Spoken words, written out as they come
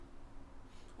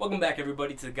Welcome back,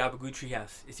 everybody, to the Gabagoo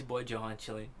Treehouse. It's your boy Johan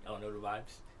chilling. Y'all know the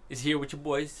vibes. It's here with your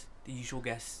boys, the usual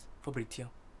guests,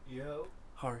 Fabrizio, Yo.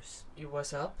 Horace. Yo,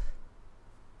 what's up?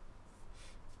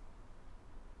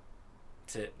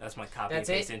 That's it. That's my copy That's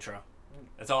and paste it? intro.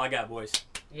 That's all I got, boys.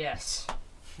 Yes.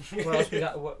 What else we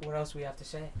got? What else we have to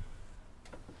say?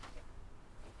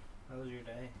 How was your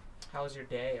day? How was your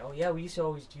day? Oh yeah, we used to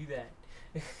always do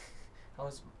that. How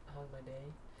was my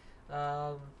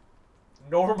day?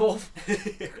 Normal.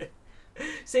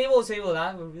 Same old.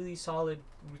 I have a really solid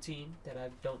routine that I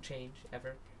don't change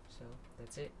ever. So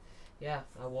that's it. Yeah,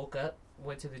 I woke up,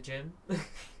 went to the gym,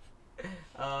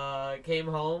 came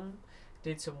home,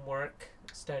 did some work,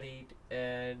 studied,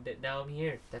 and now I'm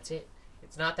here. That's it.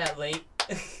 It's not that late.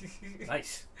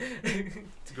 Nice.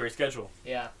 It's a great schedule.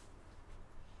 Yeah.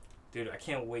 Dude, I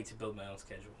can't wait to build my own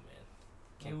schedule, man.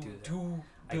 Can't You do that. do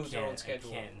I build your own can't.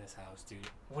 schedule. I can't in this house, dude.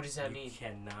 What does that You mean?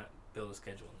 cannot build a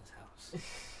schedule in this house.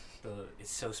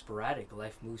 It's so sporadic.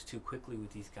 Life moves too quickly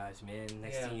with these guys, man.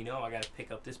 Next Yeah. thing you know, I gotta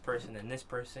pick up this person and this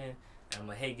person. And I'm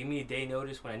like, hey, give me a day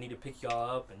notice when I need to pick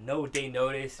y'all up. And no day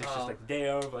notice. It's just like the day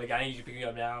of. Like, I need you to pick me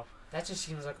up now. That just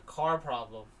seems like a car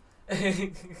problem.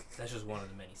 That's just one of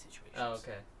the many situations. Oh,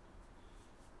 okay.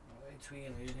 Wait,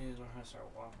 tweeting. I just need to learn how to start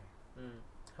walking.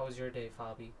 How was your day,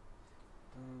 Fabi?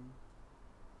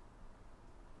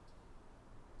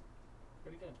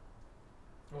 Pretty good.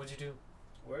 What'd you do?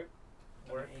 Work?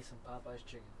 Work? I ate some Popeye's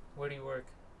chicken. Where do you work?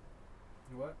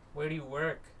 What? Where do you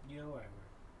work? You know where I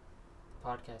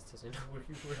work. Podcast doesn't know where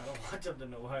you work. I don't want them to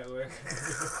know where I work.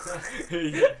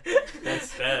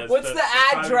 That's What's the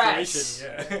private address?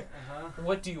 information, Yeah. Uh-huh.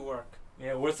 What do you work?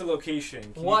 Yeah, what's the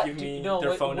location? Can What you give do me no, their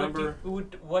what, phone what number?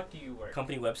 What do you work?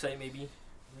 Company website, maybe?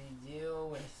 We deal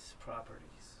with properties.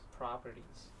 Properties.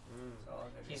 That's all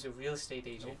I do. He's a real estate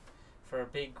agent Nope. for a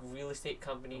big real estate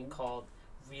company Nope. called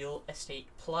Real Estate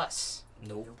Plus.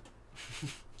 Nope.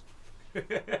 It's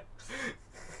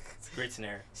a great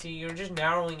scenario. See, you're just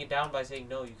narrowing it down by saying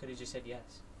no. You could have just said yes.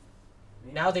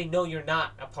 Me? Now they know you're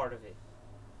not a part of it.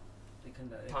 They can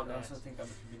Tom also Hanks. think I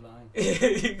could be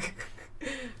lying.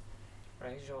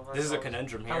 Right, Johan? This is a How was-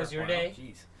 conundrum here. how was your Wow, day?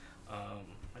 Jeez.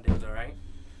 My day was alright.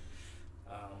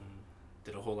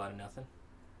 Did a whole lot of nothing.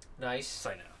 Nice. So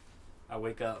I know. I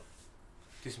wake up,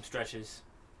 do some stretches,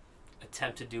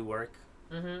 attempt to do work,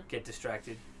 get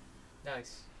distracted,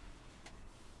 Nice.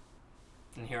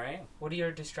 and here I am. What do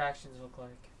your distractions look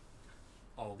like?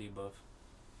 All of the above.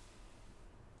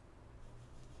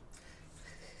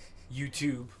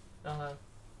 YouTube, Uh-huh.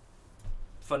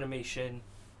 Funimation,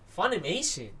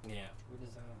 Funimation? yeah, What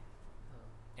is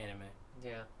that? anime.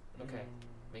 Yeah. Okay.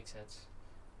 Makes sense.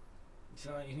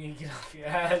 So you need to get off your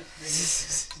ass.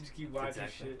 Just keep watching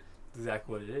Exactly. shit. That's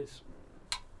exactly what it is.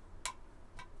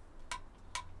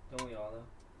 Don't we all though?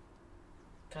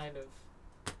 Kind of.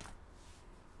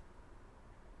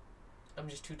 I'm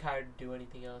just too tired to do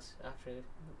anything else after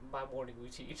my morning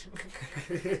routine.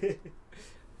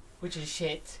 Which is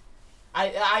shit.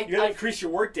 You gotta increase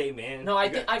your work day, man. No,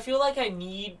 I feel like I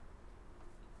need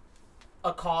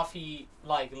a coffee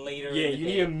like later Yeah, in the you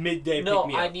day. need a midday No, pick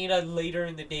me up. I need a later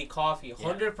in the day coffee. Yeah.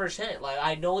 100%. Like,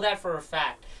 I know that for a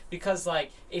fact. Because,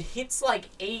 like, it hits, like,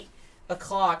 8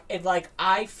 o'clock, and, like,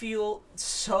 I feel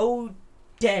so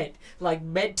dead. Like,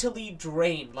 mentally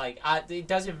drained. Like, it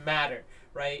doesn't matter,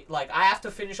 right? Like, I have to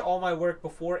finish all my work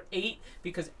before 8,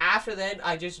 because after then,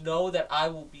 I just know that I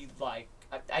will be, like,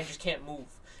 I just can't move.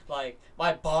 Like,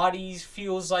 my body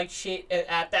feels like shit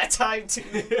at that time, too.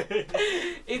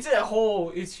 It's a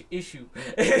whole issue. It's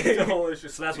a whole issue.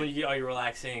 So that's when you get all your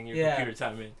relaxing, your Yeah. computer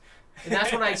time in. And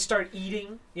that's when I start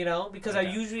eating, you know, because I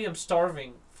Okay. usually am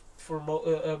starving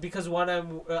because when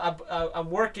I'm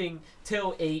working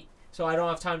till 8, so I don't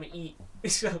have time to eat.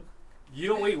 So You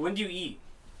don't wait. When do you eat?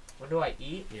 when do I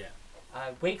eat? Yeah.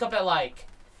 I wake up at like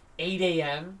 8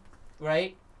 a.m.,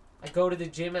 right? I go to the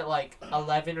gym at like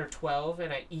 11 or 12,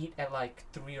 and I eat at like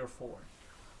 3 or 4.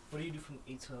 What do you do from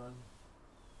 8 to 11?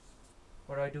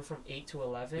 What do I do from 8 to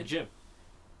 11? The gym.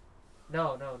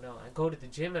 No. I go to the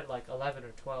gym at like 11 or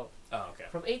 12. Oh, okay.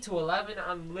 From 8 to 11,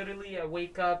 I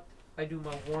wake up, I do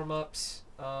my warm-ups,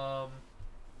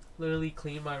 literally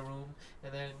clean my room,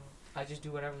 and then I just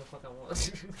do whatever the fuck I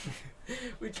want.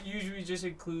 Which usually just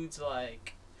includes,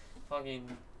 like,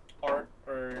 fucking art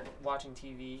or watching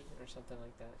TV or something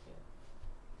like that,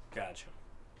 Gotcha.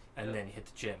 And Yeah. then you hit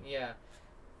the gym. yeah.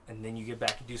 And then you get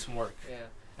back and do some work. Yeah.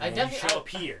 And then you show up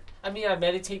here. I mean, I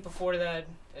meditate before that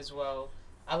as well.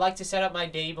 I like to set up my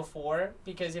day before,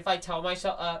 because if I tell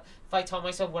myself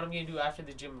what I'm gonna do after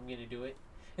the gym, I'm gonna do it.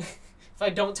 If I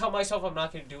don't tell myself I'm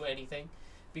not gonna do anything,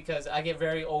 because I get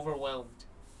very overwhelmed.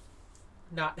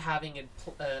 not having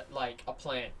like a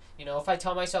plan. You know, if I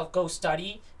tell myself go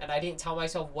study and I didn't tell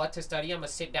myself what to study, I'm gonna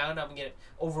sit down and I'm gonna get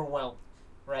overwhelmed,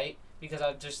 right? Because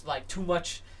I'm just like too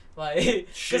much. Like,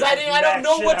 because I don't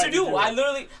know what to do. I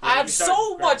literally, I have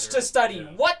so much to study.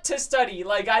 Yeah. What to study?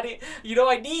 Like I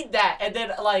need that. And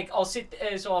then like I'll sit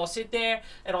there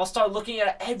and I'll start looking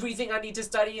at everything I need to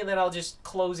study, and then I'll just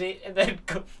close it and then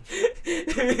go.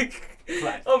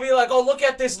 I'll be like, I'll look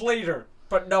at this later.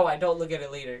 But no, I don't look at it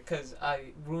later because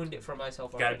I ruined it for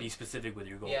myself. You gotta be specific with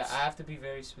your goals. Yeah, I have to be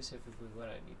very specific with what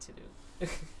I need to do.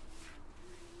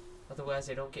 Otherwise,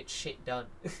 I don't get shit done.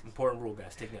 Important rule,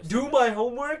 guys. Take notes. Do my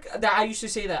homework? I used to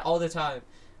say that all the time.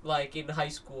 Like, in high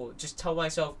school. Just tell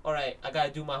myself, alright, I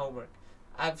gotta do my homework.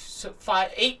 I have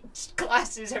 8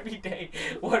 classes every day.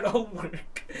 What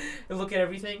homework? And look at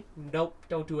everything? Nope,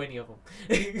 don't do any of them.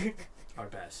 Our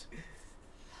pass.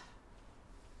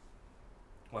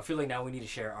 Well, I feel like now we need to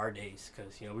share our days.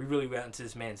 Because, you know, we really went into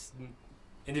this man's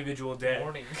individual day.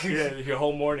 Morning. Yeah, your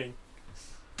whole morning.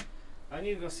 I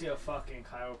need to go see a fucking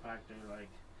chiropractor. Like,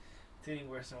 it's getting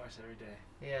worse and worse every day.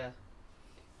 Yeah.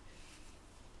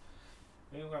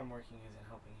 Maybe where I'm working isn't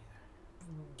helping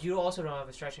either. You also don't have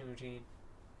a stretching routine.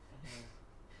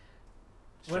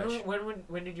 Mm-hmm.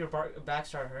 When did your back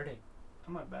start hurting?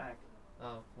 On my back.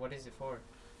 Oh, what is it for?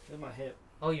 It's my hip.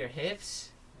 Oh, your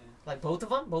hips? Yeah. Like both of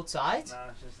them? Both sides?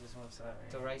 Nah, it's just this one side.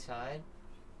 Right the here. right side?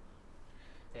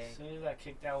 Dang. As soon as I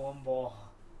kicked that one ball.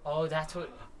 Oh, that's what...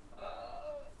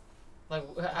 Like,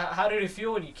 how did it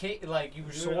feel when you kicked? Like, you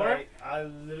were sore? I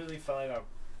literally felt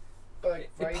like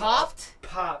it popped?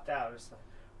 Popped out. It's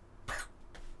like,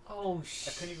 oh,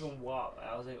 shit. I couldn't even walk.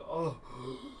 I was like, oh.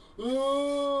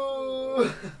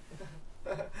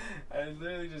 I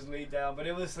literally just laid down, but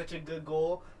it was such a good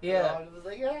goal. Yeah. I was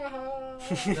like, yeah. I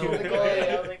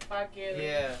was like, fuck it.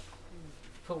 Yeah.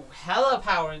 Put hella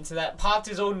power into that. Popped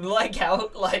his own leg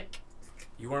out, like.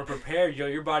 You weren't prepared, yo.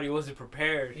 Your body wasn't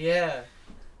prepared. Yeah.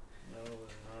 Not.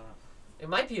 It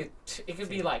might be it could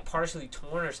be like partially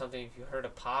torn or something if you heard a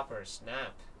pop or a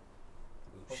snap.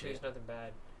 Ooh, Hopefully it's nothing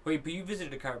bad. Wait, but you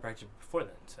visited a chiropractor before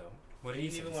then, so what did He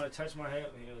he didn't even want to touch my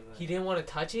hip. He was like, He didn't want to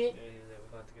touch it? Yeah, he was like,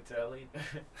 we're about to get to that lead.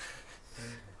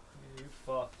 You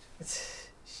fucked.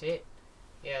 Shit.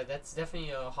 Yeah, that's definitely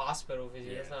a hospital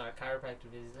visit. Yeah. That's not a chiropractor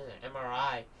visit. That's an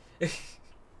MRI.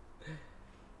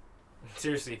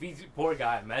 Seriously, if he's a poor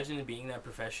guy, imagine being in that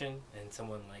profession and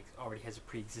someone like already has a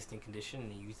pre-existing condition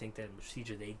and you think that a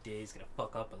procedure they did is gonna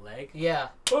fuck up a leg. Yeah.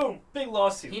 Boom! Big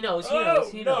lawsuit. He knows.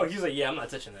 He knows. He's like, yeah, I'm not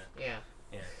touching that. Yeah.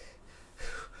 Yeah.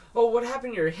 Oh, what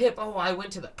happened to your hip? Oh, I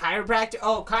went to the chiropractor.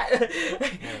 Oh,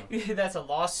 Yeah. That's a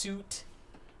lawsuit.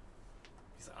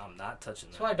 He's like, I'm not touching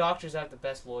that. That's why doctors have the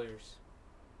best lawyers.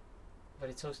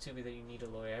 But it's so stupid that you need a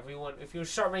lawyer. Everyone, if you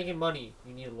start making money,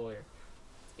 you need a lawyer.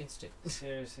 Instant.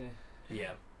 Seriously.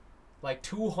 Yeah. Like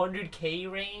 200K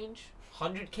range,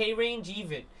 100K range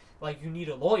even. Like you need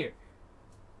a lawyer.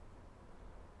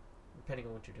 Depending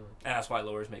on what you're doing. And that's why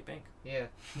lawyers make bank. Yeah.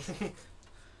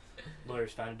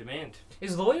 Lawyers found a demand.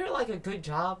 Is lawyer like a good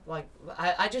job? Like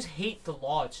I just hate the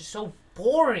law. It's just so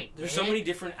boring. There's so many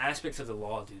different aspects of the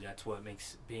law, dude. That's what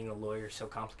makes being a lawyer so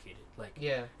complicated. Like,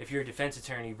 yeah. If you're a defense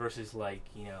attorney versus like,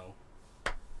 you know,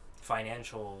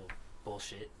 financial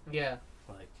bullshit. Yeah.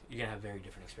 Like, you're gonna have very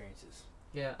different experiences.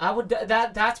 Yeah, I would.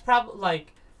 That's probably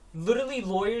like, literally,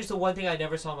 lawyer's the one thing I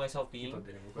never saw myself being.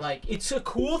 Like, it's a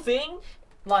cool thing.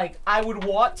 Like, I would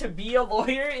want to be a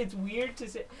lawyer. It's weird to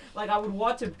say. Like, I would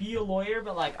want to be a lawyer,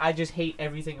 but like, I just hate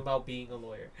everything about being a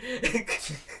lawyer.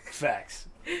 Facts.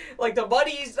 Like, the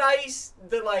money's nice.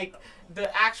 The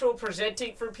actual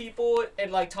presenting for people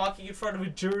and like talking in front of a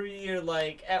jury or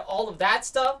like all of that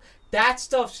stuff. That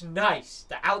stuff's nice.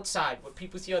 The outside, what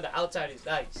people see on the outside is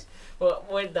nice.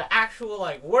 But when the actual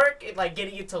like work and like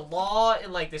getting into law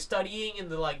and like the studying and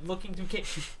the like looking through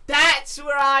that's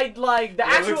where I'd like the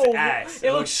actual. It looks ass.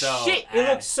 It looks so shit. Ass. It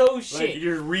looks so shit. Like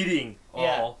you're reading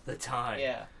all the time.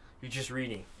 Yeah. You're just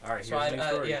reading. All right. So here's a new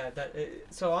story. yeah.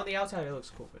 So on the outside it looks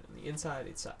cool, but on the inside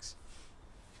it sucks.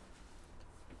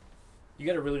 You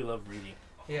gotta really love reading.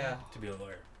 Yeah. To be a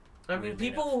lawyer. I mean,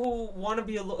 people who want to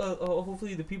be a lawyer,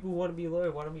 hopefully the people who want to be a lawyer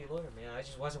want to be a lawyer, man. I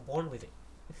just wasn't born with it.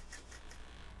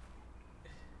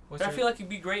 But I feel like you'd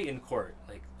be great in court.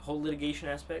 Like, the whole litigation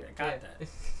aspect, I got that.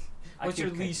 What's your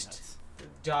least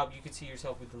job you could see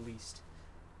yourself with the least?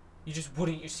 You just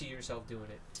wouldn't see yourself doing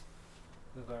it.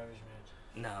 The garbage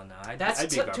man. No, I'd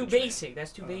be a too basic. Man.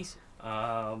 That's too basic.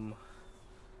 A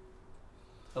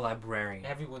librarian.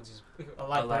 Everyone's a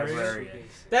librarian. A librarian.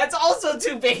 That's also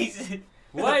too basic.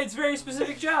 What? It's a very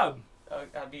specific job.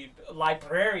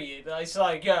 librarian. It's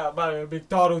like, yeah, I'm a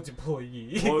McDonald's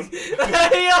employee. Well,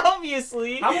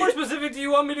 Obviously. how more specific do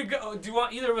you want me to go? Do you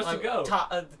want either of us to go?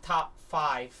 The top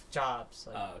 5 jobs.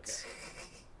 Like, Oh, okay.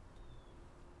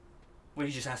 Well,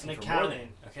 you just asking An for more than.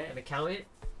 accountant. Okay. An accountant?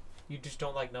 You just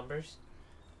don't like numbers?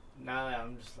 Nah,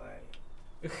 I'm just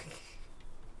like.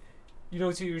 You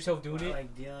don't see yourself doing I it?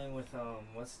 like dealing with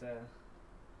what's the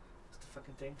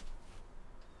fucking thing?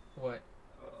 What?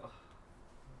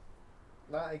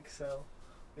 Not Excel.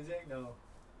 Is it? No.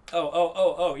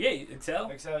 Oh, yeah, Excel?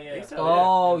 Excel, yeah. Excel.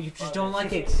 Oh, yeah. you just don't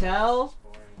like Excel? It's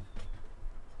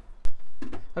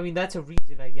boring. I mean, that's a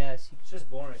reason, I guess. It's just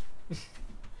boring.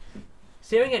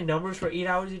 Staring at numbers for 8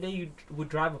 hours a day would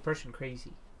drive a person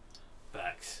crazy.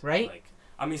 Facts. Right? Like,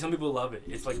 I mean, some people love it.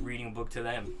 It's like reading a book to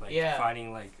them. Like, Yeah.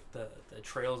 finding, like, the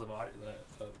trails of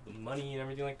the money and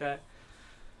everything like that.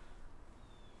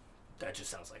 That just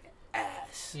sounds like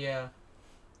ass. Yeah.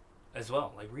 As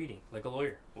well, like reading, like a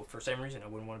lawyer. Well, for some reason, I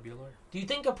wouldn't want to be a lawyer. Do you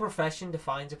think a profession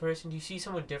defines a person? Do you see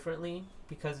someone differently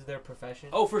because of their profession?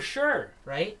 Oh, for sure.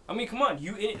 Right? I mean, come on.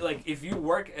 Like, if you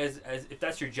work as if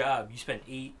that's your job, you spend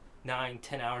 8, 9,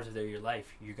 10 hours of your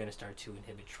life, you're gonna start to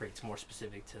inhibit traits more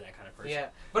specific to that kind of person. Yeah.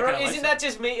 That But kind of isn't that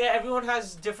just me? Everyone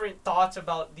has different thoughts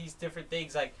about these different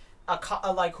things. Like,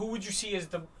 like who would you see as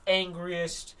the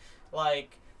angriest,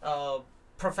 like,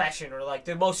 profession, or like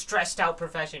the most stressed out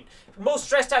profession? Most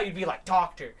stressed out, you'd be like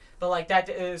doctor. But like that,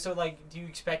 so like, do you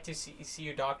expect to see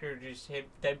a doctor, just him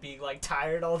then being like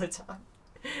tired all the time,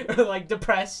 or like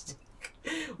depressed?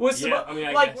 Yeah, I mean,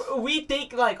 I like guess. we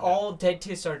think like all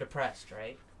dentists are depressed,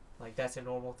 right? Like that's a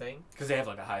normal thing. Because they have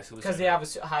like a high suicide. Because they have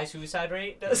a high suicide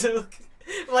rate.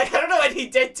 Like, I don't know any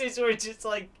dentists who are just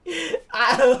like,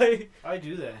 I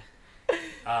do that.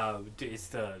 It's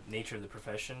the nature of the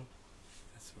profession.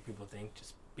 That's what people think.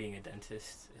 Just being a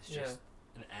dentist is just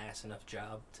an ass enough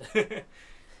job to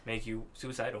make you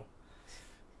suicidal.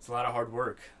 It's a lot of hard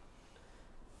work.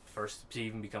 First to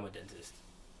even become a dentist.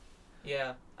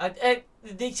 Yeah.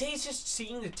 They say it's just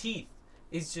seeing the teeth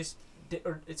is just,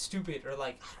 or it's stupid, or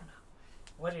like, I don't know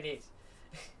what it is.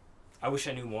 I wish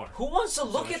I knew more. Who wants to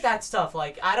look at that stuff?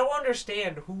 Like, I don't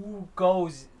understand who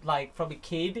goes, like, from a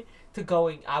kid to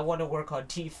going, I want to work on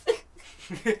teeth.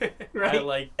 Right? I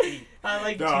like teeth. I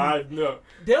like teeth. No.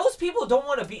 Those people don't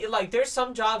want to be, like, there's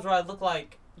some jobs where I look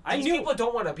like, these people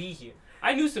don't want to be here.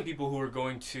 I knew some people who were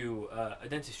going to a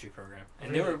dentistry program,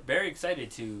 and they were very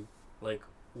excited to, like,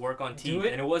 work on teeth.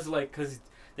 And it was, like, because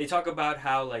they talk about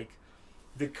how, like,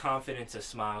 the confidence a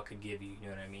smile could give you, you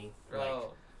know what I mean?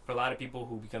 Like, for a lot of people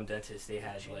who become dentists, they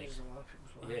had, like,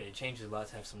 it changes a lot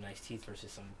to have some nice teeth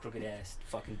versus some crooked ass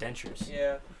fucking dentures.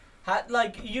 Yeah.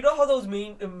 Like, you know how those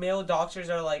male doctors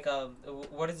are like,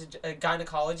 what is it,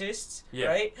 gynecologists,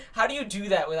 right? How do you do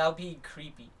that without being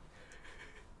creepy?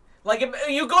 Like, if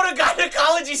you go to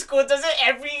gynecology school, doesn't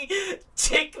every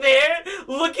chick there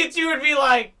look at you and be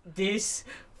like, this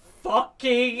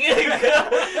fucking,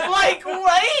 like,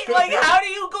 right? Like, how do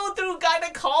you go through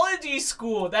gynecology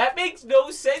school? That makes no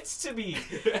sense to me.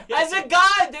 As a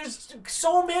guy, there's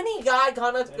so many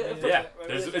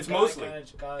it's mostly.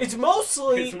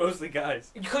 It's mostly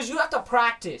guys. because you have to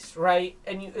practice, right?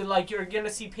 And you, like, you're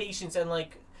gonna see patients, and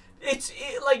like,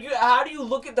 how do you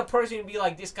look at the person and be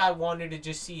like, this guy wanted to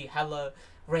just see hella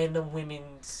random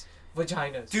women's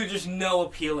vaginas? Dude, there's no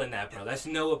appeal in that, bro. That's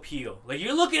no appeal. Like,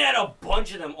 you're looking at a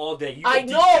bunch of them all day. You I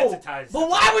know, but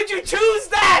why would you choose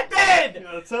that then?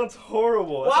 Yeah, that sounds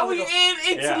horrible. Why would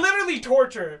it's literally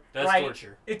torture. That's right?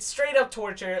 torture. It's straight up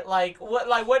torture. Like what?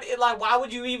 Why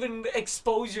would you even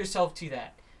expose yourself to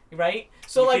that? Right?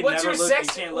 So, like, what's your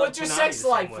sex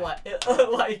life like?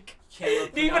 Like,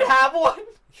 do you even have one?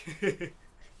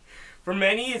 For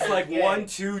many, it's like 1,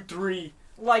 2, 3.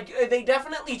 Like, they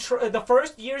definitely the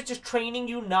first year is just training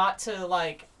you not to,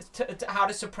 like, to how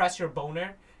to suppress your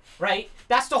boner, right?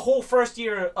 That's the whole first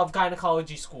year of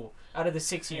gynecology school out of the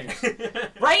 6 years,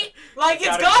 right? Like,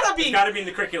 it's gotta be. It's gotta be in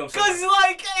the curriculum. Because,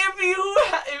 like, if you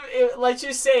let's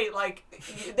just say, like,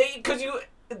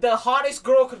 the hottest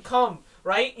girl could come,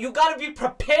 right? You gotta be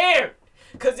prepared.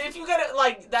 Because if you gotta,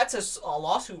 like, that's a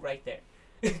lawsuit right there.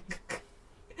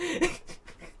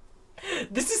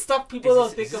 This is stuff people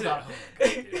don't think about.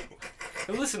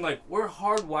 But listen, like, we're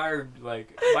hardwired,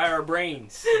 like, by our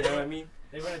brains. You know what I mean?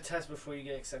 They run a test before you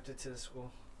get accepted to the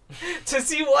school. To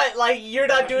see what, like, you're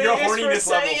not doing your this for horniness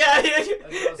level.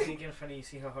 Like, I was thinking in front of you,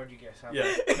 see how hard you get.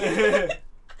 Yeah.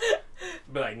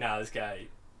 But, like, nah, this guy.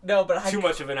 No, but too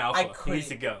much of an alpha. He needs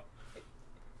to go.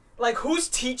 Like, who's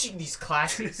teaching these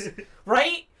classes,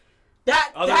 right?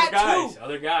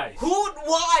 Other guys. Who?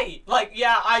 Why? Like,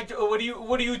 yeah. What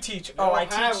do you teach? I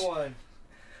have one.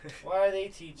 Why are they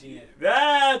teaching it?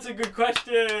 That's a good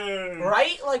question.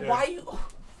 Right? Like, Yeah. why you...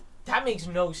 That makes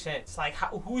no sense. Like,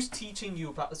 who's teaching you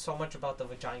about so much about the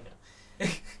vagina?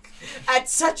 At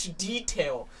such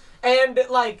detail. And,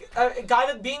 like, a guy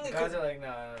that being... Guys are like,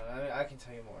 no, I can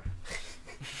tell you more.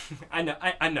 I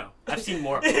know. I've seen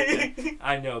more.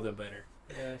 I know them better.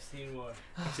 Yeah, I've seen more.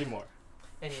 I've seen more.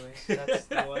 Anyways, that's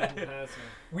The one who has me.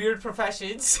 weird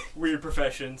professions. Weird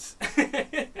professions.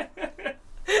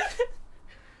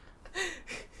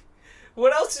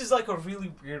 What else is, like, a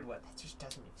really weird one? That just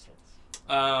doesn't make sense.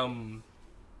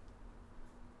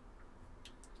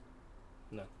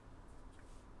 No.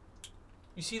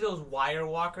 You see those wire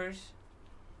walkers?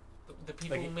 The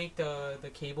people Like who make the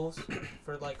cables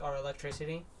for, like, our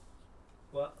electricity?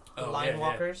 What? The Oh, line yeah.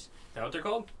 walkers? Is that what they're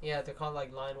called? Yeah, they're called,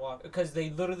 like, line walk... Because they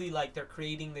literally, like, they're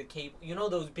creating the cable... You know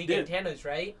those big Yeah. antennas,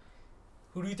 right?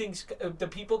 Who do you think's... the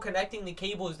people connecting the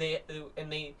cables, to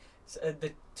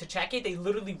check it, they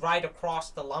literally ride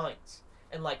across the lines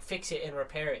and, like, fix it and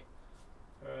repair it.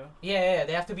 Yeah,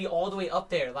 they have to be all the way up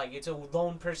there. Like, it's a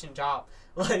lone person job.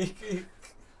 Like...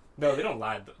 No, they don't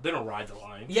ride. They don't ride the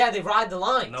line. Yeah, they ride the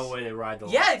lines. No way they ride the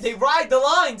line. Yeah, they ride the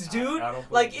lines, dude. I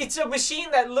don't Like, believe it's a machine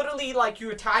that literally, like,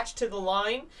 you attach to the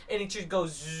line, and it just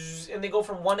goes zzz, and they go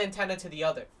from one antenna to the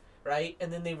other, right?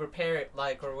 And then they repair it,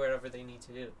 like, or whatever they need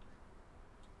to do.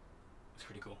 It's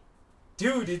pretty cool.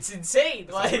 Dude, it's insane.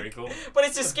 That's Like, pretty cool. but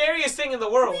it's the scariest thing in the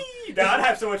world. I'd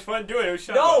have so much fun doing it.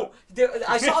 No,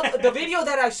 I saw the video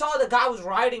that I saw. The guy was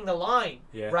riding the line,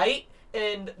 Yeah. right?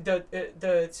 And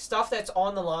the stuff that's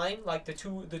on the line, like the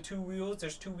two wheels.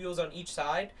 There's two wheels on each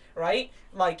side, right?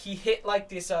 Like he hit like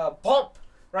this bump,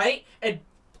 right? And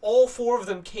all four of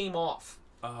them came off.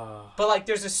 But like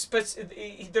there's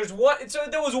there's one. So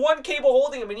there was one cable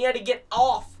holding him, and he had to get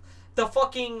off the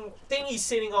fucking thing he's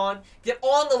sitting on, get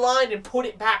on the line, and put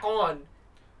it back on.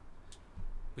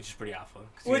 Which is pretty alpha.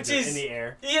 Which is in the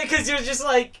air. Yeah, because you're just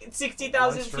like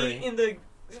 60,000 One feet in the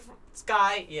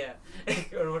sky. Yeah,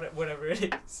 or whatever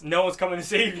it is. No one's coming to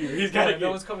save you. He's got Yeah,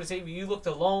 no one's coming to save you. You looked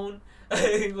alone.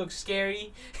 You looked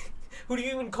scary. Who do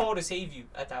you even call to save you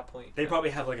at that point? They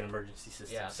probably have like an emergency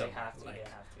system. Yeah, so they have to. Like, they have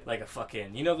to. like a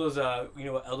fucking, you know those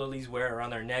what elderlies wear around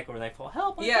their neck when they fall.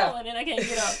 Help! I'm Yeah. falling and I can't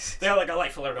get up. They have like a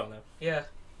life alert on them. Yeah.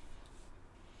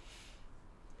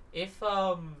 If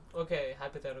okay,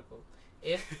 hypothetical.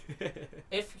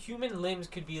 If human limbs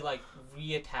could be like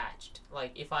reattached,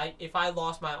 like if I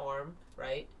lost my arm,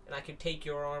 right, and I could take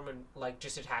your arm and like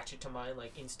just attach it to mine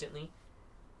like instantly,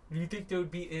 do you think there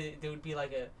would be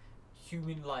like a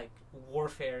human like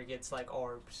warfare against like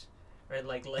arms or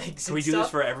like legs? Can we do this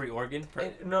for every organ?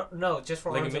 No, just for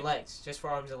arms and Ligament? legs. Just for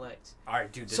arms and legs. All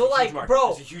right, dude. So like,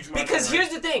 bro, because because here's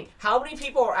the thing: how many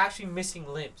people are actually missing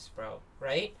limbs, bro?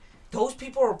 Right? Those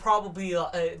people are probably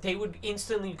they would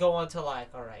instantly go on to like,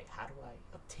 all right, how do I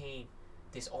obtain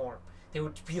this arm? They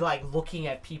would be like looking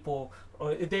at people, or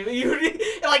like if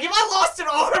I lost an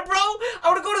arm, bro,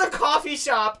 I would go to the coffee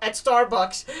shop at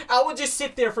Starbucks. I would just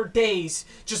sit there for days,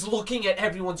 just looking at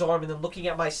everyone's arm and then looking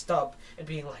at my stub and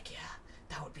being like, yeah,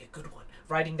 that would be a good one.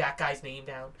 Writing that guy's name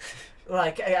down.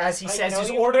 Like, as he says his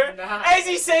order. As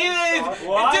he says it.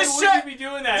 Why would you be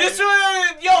doing that?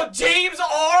 Yo, James R.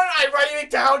 I write it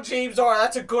down, James R.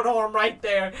 That's a good arm right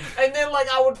there. And then, like,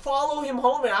 I would follow him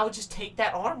home and I would just take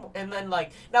that arm. And then,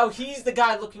 like, now he's the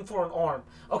guy looking for an arm.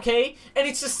 Okay? And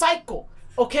it's a cycle.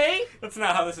 Okay? That's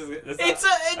not how this is.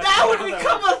 That would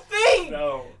become a thing.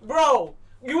 No. Bro.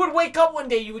 You would wake up one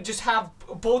day, you would just have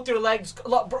both your legs.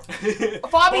 Bobby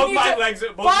Both my legs are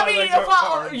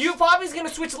arms. Bobby's gonna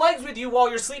switch legs with you while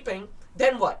you're sleeping.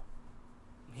 Then what?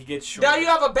 He gets short. Now you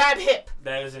have a bad hip.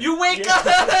 That is. You wake up.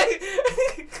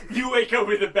 You wake up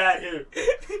with a bad hip.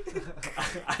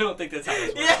 I don't think that's how this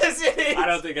works. Yes, it is. I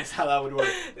don't think that's how that would work.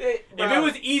 If Bro. it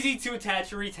was easy to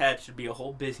attach or reattach, it'd be a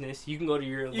whole business. You can go to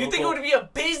your You think it would be a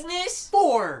business?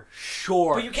 For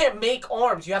sure. But you can't make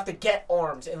arms. You have to get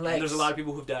arms and legs. And there's a lot of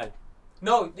people who've died.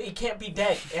 No, it can't be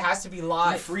dead. It has to be You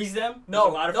live. freeze them? No,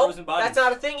 There's a lot of frozen bodies. that's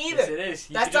not a thing either. Yes, it is.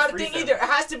 You That's can just not a freeze thing them. either. It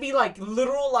has to be like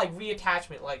literal like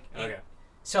reattachment. Like Okay.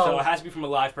 So it has to be from a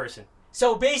live person.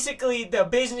 So basically, the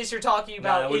business you're talking No,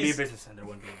 about that would be a is. business, and there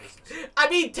wouldn't be a business. I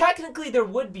mean, technically, there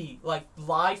would be like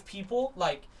live people.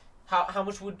 Like, how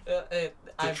much would I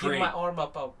give train. my arm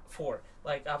up for?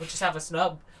 Like, I would just have a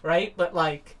snub, right? But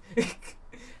like,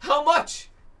 how much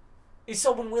is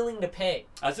someone willing to pay?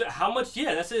 How much?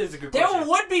 Yeah, that's a good There question.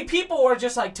 would be people who are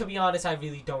just like, to be honest, I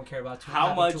really don't care about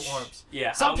How much? two arms.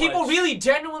 Yeah. Some how people much? really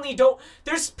genuinely don't.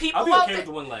 There's people I'll be out okay there. with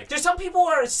the one leg. There's some people who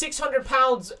are 600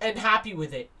 pounds and happy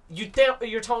with it.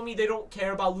 You're telling me they don't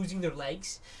care about losing their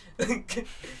legs? They're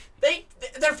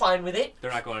fine with it.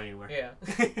 They're not going anywhere. Yeah.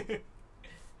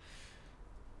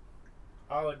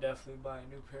 I would definitely buy a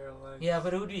new pair of legs. Yeah,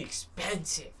 but it would be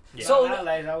expensive. Yeah. So Not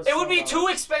legs, I was it would be talking too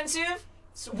about- expensive,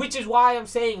 which is why I'm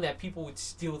saying that people would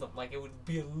steal them. Like it would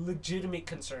be a legitimate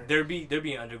concern There'd be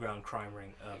an underground crime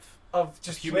ring of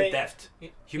just human Wait. theft.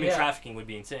 Human Yeah. trafficking would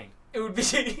be insane. It would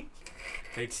be,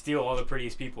 They'd steal all the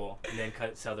prettiest people and then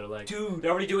sell their legs. dude. They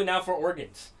already do it now for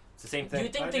organs. It's the same Do you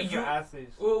thing. think Imagine for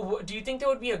athletes. Do you think there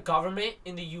would be a government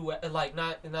in the U.S. like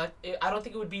not? I don't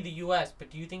think it would be the U.S. But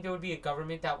do you think there would be a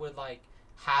government that would like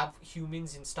have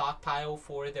humans in stockpile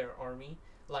for their army?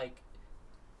 Like,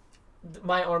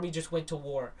 my army just went to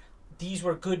war. These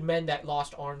were good men that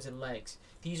lost arms and legs.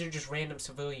 These are just random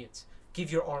civilians.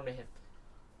 Give your arm to him.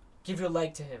 Give your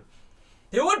leg to him.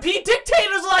 There would be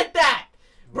dictators like that,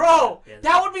 bro. Yeah,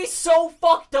 That would be so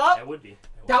fucked up. That would be.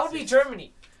 That would be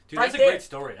Germany. Dude, right that's a there. great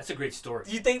story. That's a great story.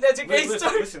 You think that's a great Listen,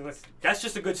 story? listen. That's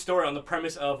just a good story on the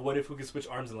premise of what if we could switch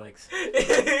arms and legs.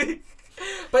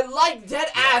 But like dead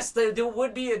ass, there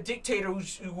would be a dictator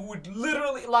who would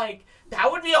literally like that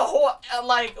would be a whole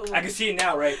like. I can see it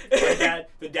now, right?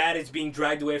 The dad is being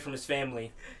dragged away from his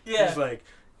family. Yeah. He's like,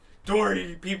 "Don't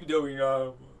worry, people.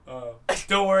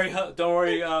 Don't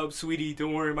worry, sweetie.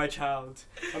 Don't worry, my child.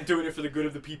 I'm doing it for the good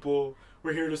of the people.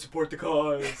 We're here to support the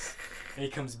cause." And he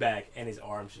comes back, and his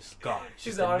arm's just gone. It's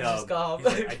His just a arm's nub. just gone. He's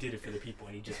like, "I did it for the people,"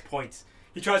 and he just points.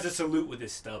 He tries to salute with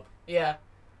his stub. Yeah.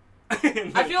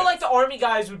 I feel like the army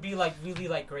guys would be like really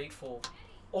like grateful,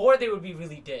 or they would be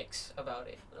really dicks about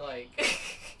it. Like,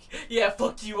 yeah,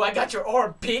 fuck you. I got your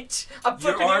arm, bitch. I'm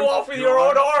flipping you off with your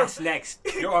own arm. That's next.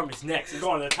 Your arm is next. It's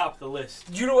going to the top of the list.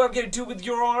 You know what I'm gonna do with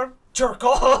your arm? Jerk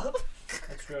off.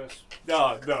 That's gross.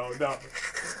 No.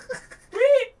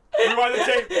 Rewind the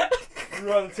tape.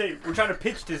 Rewind the tape. We're trying to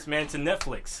pitch this, man, to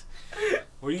Netflix.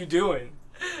 What are you doing?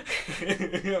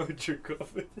 Jerk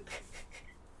off.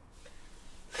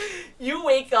 You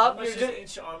wake How up, much you're does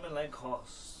just each arm and leg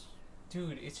cost?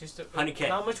 dude. It's just a 100K.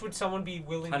 How much would someone be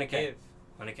willing to 100K. give?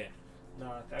 100K.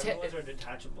 No, if everyone's are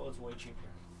detachable, it's way cheaper.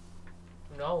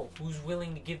 No, who's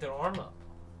willing to give their arm up?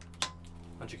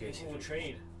 100K. People will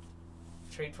trade.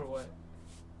 Trade for what?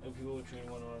 Like people will trade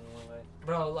one arm and one leg.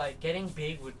 Bro, like getting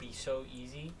big would be so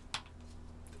easy.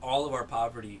 All of our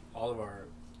poverty, all of our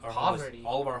Poverty? homeless,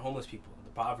 all of our homeless people,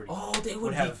 the poverty, Oh, they would would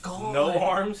be have gone. no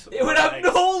arms. They would or have legs.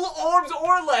 no arms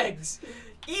or legs,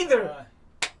 either. Uh,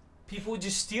 People would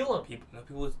just steal them.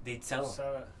 People, they'd sell them.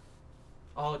 so,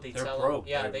 Oh, they'd They're sell broke. them.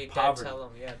 Yeah, They're they'd poverty. sell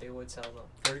them. Yeah, they would sell them.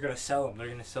 They're gonna sell them. They're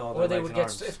gonna sell all Or their they legs would and get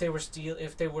arms.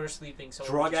 if they were sleeping.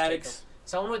 Someone Drug would just take addicts. them.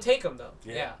 Someone would take them though.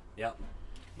 Yeah. Yep.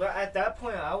 but at that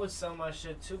point, I would sell my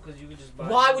shit too, cause you could just buy.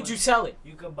 Why new would you ones. sell it?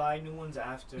 You could buy new ones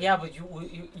after. Yeah, but you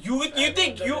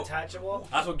think They're you detachable?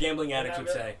 That's what gambling They're addicts not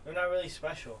would really- say. They're not really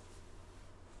special.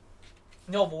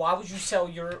 no, but why would you sell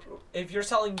if you're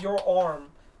selling your arm,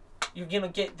 you're gonna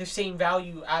get the same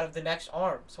value out of the next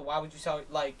arm. So why would you sell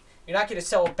like you're not gonna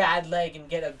sell a bad leg and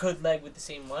get a good leg with the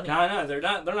same money? No, they're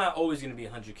not always gonna be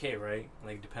 100K, right?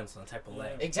 Like it depends on the type of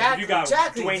leg. Yeah. Exactly. If you got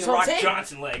exactly. Dwayne That's the what I'm Rock saying.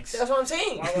 Johnson legs. That's what I'm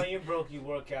saying. Why when you're broke, you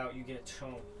work out, you get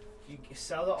toned. You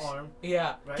sell the arm.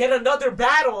 Yeah. Right. Get another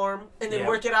bad arm and then Yeah.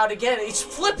 work it out again. It's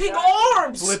flipping Exactly.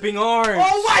 arms. Flipping arms.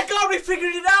 Oh my god, we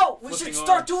figured it out. We Flipping should start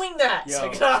arms. doing that. Yo.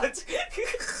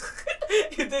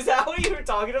 Is that what you were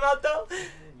talking about though?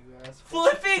 You asshole.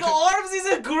 Flipping arms is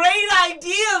a great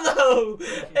idea though.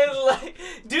 And like,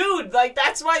 dude, like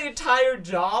that's my entire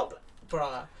job,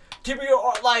 bruh. Give me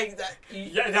your like that.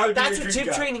 Yeah, that would be That's your what dream gym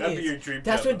job. training That'd is. be your dream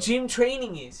That's job, what gym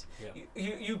training is.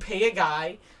 Yeah. You pay a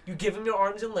guy, you give him your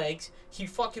arms and legs, he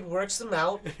fucking works them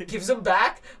out, gives them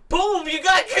back, boom, you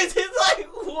got it's like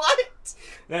what?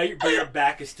 Now, but your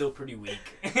back is still pretty weak.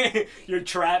 Your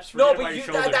traps. No, forget but about your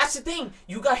shoulders. that's the thing.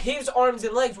 You got his arms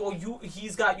and legs, well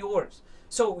he's got yours.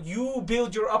 So you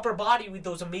build your upper body with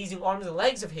those amazing arms and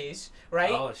legs of his,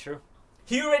 right? Oh, that's true.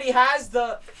 He already has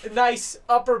the nice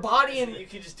upper body So and you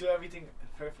can just do everything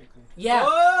perfectly. yeah.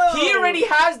 Oh! He already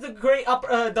has the great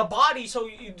the body, so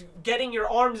getting your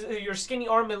arms, your skinny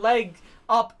arm and leg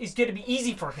up is gonna be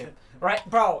easy for him, right,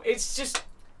 bro? It's just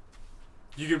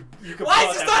You could. why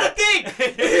pull is this out not a thing?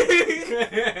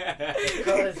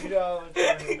 Because, you know,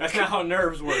 That's not how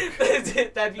nerves work. That'd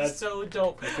be That's- so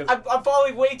dope. because- I'm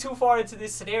falling way too far into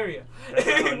this scenario. That's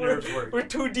not how nerves work. We're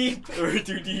too deep. We're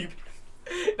too deep.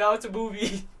 Now it's a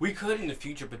movie. We could in the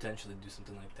future potentially do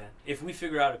something like that. If we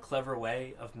figure out a clever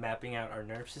way of mapping out our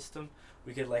nerve system,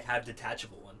 we could like have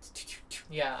detachable ones.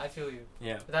 Yeah, I feel you.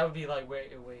 Yeah. But that would be like way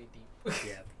deep.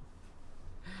 Yeah.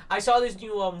 I saw this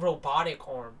new robotic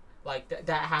arm like that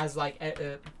has like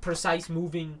a precise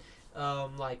moving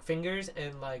like fingers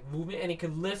and like movement, and it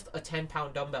could lift a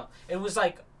 10-pound dumbbell. It was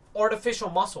like artificial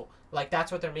muscle. Like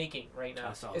that's what they're making right now.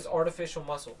 That's Is awesome. artificial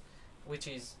muscle, which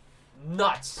is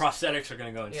nuts. Prosthetics are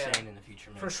gonna go insane in the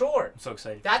future, man. For sure. I'm so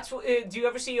excited. That's what. Do you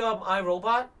ever see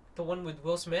iRobot, the one with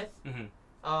Will Smith?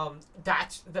 Mm-hmm.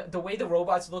 That's the way the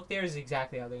robots look there is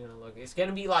exactly how they're gonna look. It's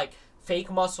gonna be like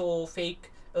fake muscle,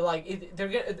 fake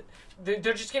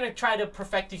they're just gonna try to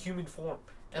perfect the human form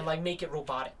and like make it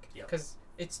robotic because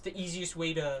it's the easiest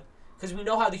way to. Because we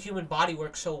know how the human body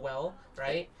works so well,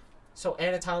 right? So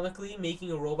anatomically,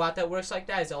 making a robot that works like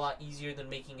that is a lot easier than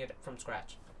making it from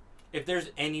scratch. If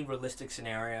there's any realistic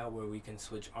scenario where we can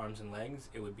switch arms and legs,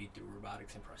 it would be through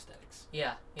robotics and prosthetics.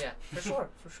 Yeah, for sure,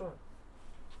 for sure.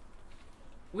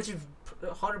 Which is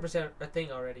 100% a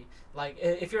thing already. Like,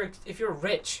 if you're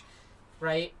rich,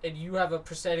 right, and you have a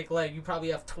prosthetic leg, you probably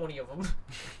have 20 of them.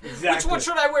 Exactly. Which one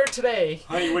should I wear today?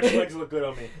 Honey, which legs look good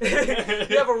on me?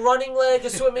 You have a running leg, a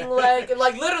swimming leg, and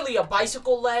like literally a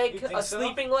bicycle leg, a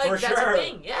sleeping leg. For That's sure. a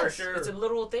thing. Yes, For sure. It's a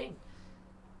literal thing.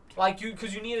 Like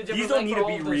because you need a different These don't leg need for to all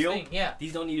be of those real. things. Yeah.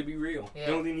 These don't need to be real. Yeah.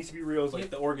 The only thing that needs to be real is like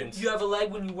the organs. You have a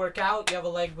leg when you work out. You have a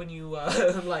leg when you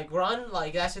like run.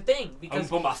 Like that's the thing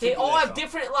because my they all legs have on.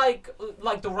 different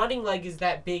like the running leg is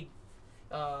that big,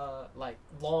 like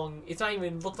long. It's not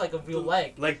even look like a real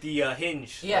leg. Like the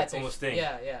hinge. Yeah, like, it's almost thing.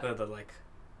 Yeah. The like,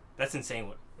 that's insane.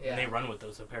 What Yeah. they run with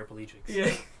those paraplegics.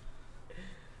 Yeah.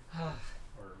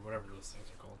 Or whatever those things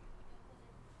are called.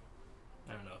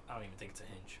 I don't know. I don't even think it's a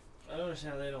hinge. I don't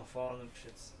understand how they don't fall on them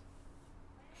shits.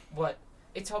 What?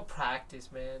 It's all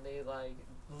practice, man. They like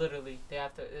literally they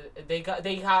have to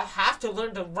they have to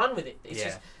learn to run with it. It's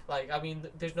just like I mean,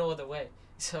 there's no other way.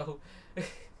 So.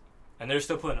 And they're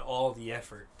still putting all the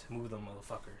effort to move them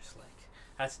motherfuckers. Like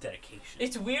that's dedication.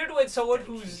 It's weird when someone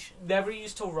who's never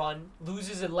used to run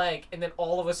loses a leg, and then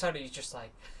all of a sudden he's just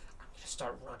like, I'm gonna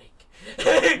start running.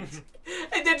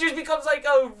 And then just becomes like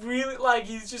a really like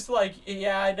he's just like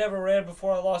I never ran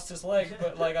before I lost this leg,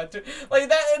 but like like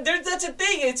that that's a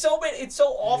thing. It's so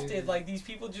often like these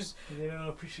people just they don't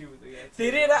appreciate what they get.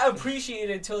 They didn't appreciate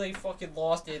it until they fucking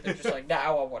lost it. They're just like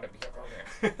now I want to be a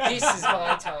runner. This is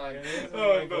my time.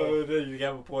 Oh no, you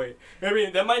have a point. I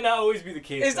mean that might not always be the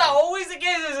case. It's not always the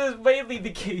case. This is mainly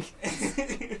the case.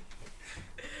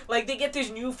 Like they get this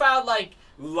newfound like.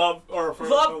 They're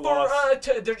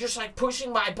just like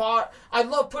pushing my body. I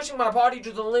love pushing my body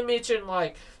to the limits and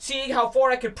like seeing how far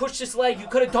I could push this leg. You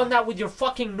could have done that with your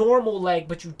fucking normal leg,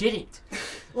 but you didn't.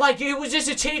 Like it was just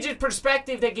a change in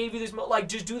perspective that gave you this. Like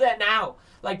just do that now.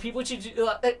 Like people should.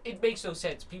 It makes no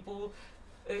sense. People.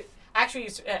 Actually,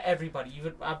 it's everybody.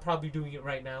 Even I'm probably doing it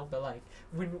right now, but like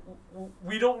when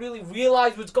we don't really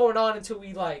realize what's going on until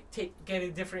we like get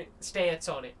a different stance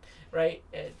on it, right?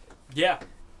 And, yeah.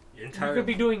 You could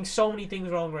be doing so many things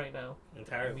wrong right now.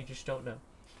 Entirely. We just don't know.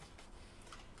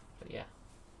 But yeah.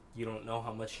 You don't know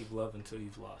how much you've loved until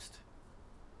you've lost.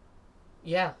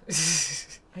 Yeah.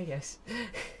 I guess.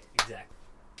 Exactly.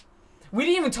 We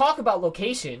didn't even talk about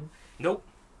location. Nope.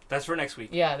 That's for next week.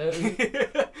 Yeah.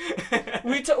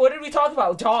 What did we talk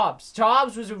about? Jobs.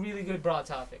 Jobs was a really good broad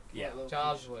topic. Yeah.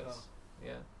 Jobs was.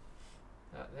 Yeah.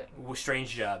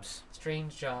 Strange jobs.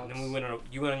 Strange jobs. And then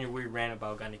you went on your weird rant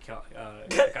about gynecologist.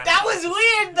 That was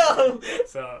weird though.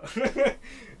 So.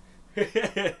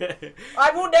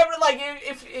 I would never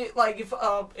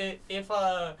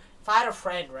if I had a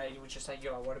friend, right, he was just like,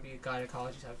 yo, I want to be a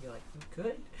gynecologist, I'd be like, you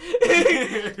good?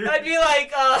 I'd be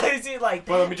like, is it like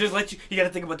well, let me just let you gotta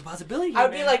think about the possibility. I'd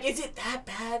be like, is it that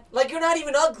bad? Like, you're not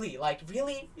even ugly. Like,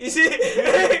 really? Is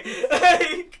it?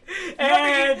 Like,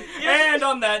 and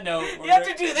on that note, you have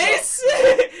to do this?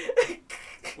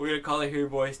 We're gonna call it here,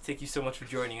 boys. Thank you so much for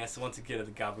joining us once again at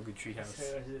the Gabagool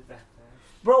Treehouse.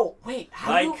 Bro, wait,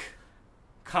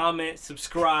 Comment,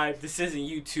 subscribe. This isn't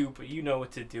YouTube, but you know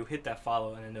what to do. Hit that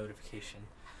follow and a notification.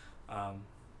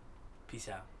 Peace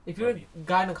out. If you're a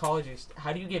gynecologist,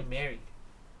 how do you get married?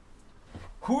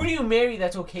 Who do you marry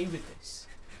that's okay with this?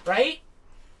 Right?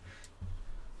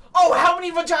 Oh, how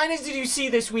many vaginas did you see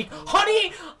this week?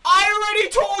 Honey, I already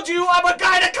told you I'm a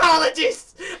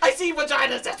gynecologist. I see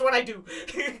vaginas. That's what I do.